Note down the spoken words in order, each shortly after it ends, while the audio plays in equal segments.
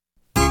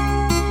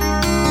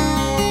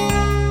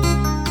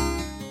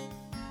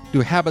Do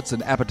habits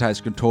and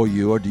appetites control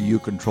you, or do you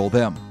control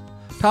them?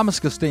 Thomas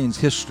Castaigne's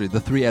history, The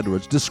Three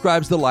Edwards,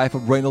 describes the life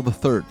of Reynold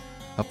III,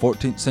 a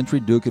 14th century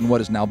duke in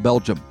what is now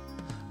Belgium.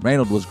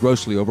 Reynold was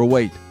grossly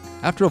overweight.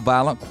 After a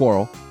violent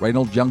quarrel,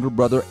 Reynold's younger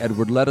brother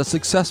Edward led a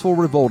successful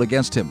revolt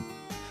against him.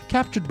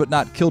 Captured but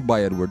not killed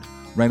by Edward,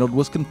 Reynold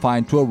was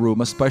confined to a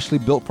room especially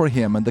built for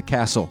him in the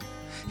castle.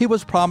 He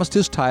was promised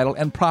his title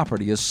and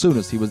property as soon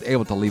as he was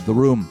able to leave the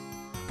room.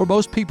 For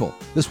most people,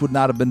 this would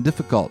not have been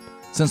difficult,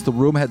 since the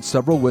room had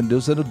several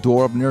windows and a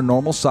door of near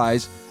normal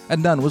size,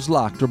 and none was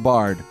locked or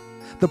barred.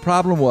 The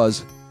problem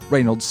was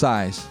Reynold's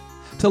size.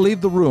 To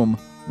leave the room,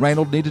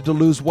 Reynold needed to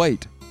lose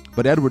weight,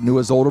 but Edward knew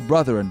his older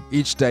brother, and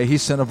each day he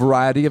sent a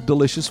variety of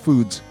delicious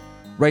foods.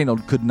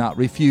 Reynold could not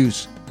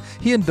refuse.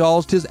 He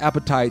indulged his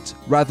appetites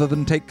rather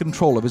than take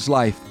control of his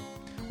life.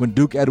 When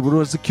Duke Edward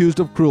was accused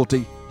of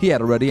cruelty, he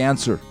had a ready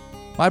answer.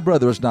 "My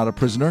brother is not a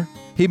prisoner.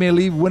 He may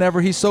leave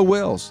whenever he so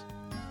wills."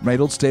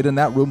 Reynold stayed in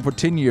that room for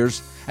 10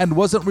 years and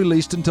wasn't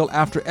released until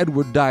after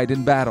Edward died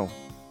in battle.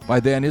 By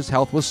then his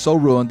health was so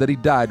ruined that he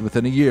died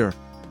within a year,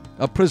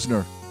 a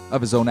prisoner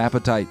of his own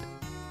appetite.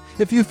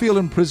 If you feel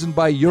imprisoned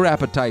by your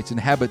appetites and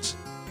habits,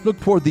 look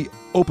toward the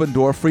open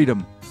door of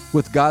freedom.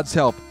 With God's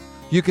help,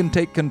 you can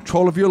take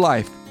control of your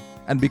life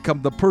and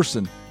become the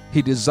person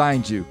He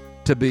designed you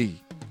to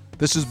be.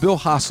 This is Bill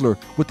Hostler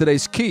with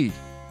today's Key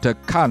to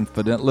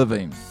Confident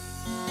Living.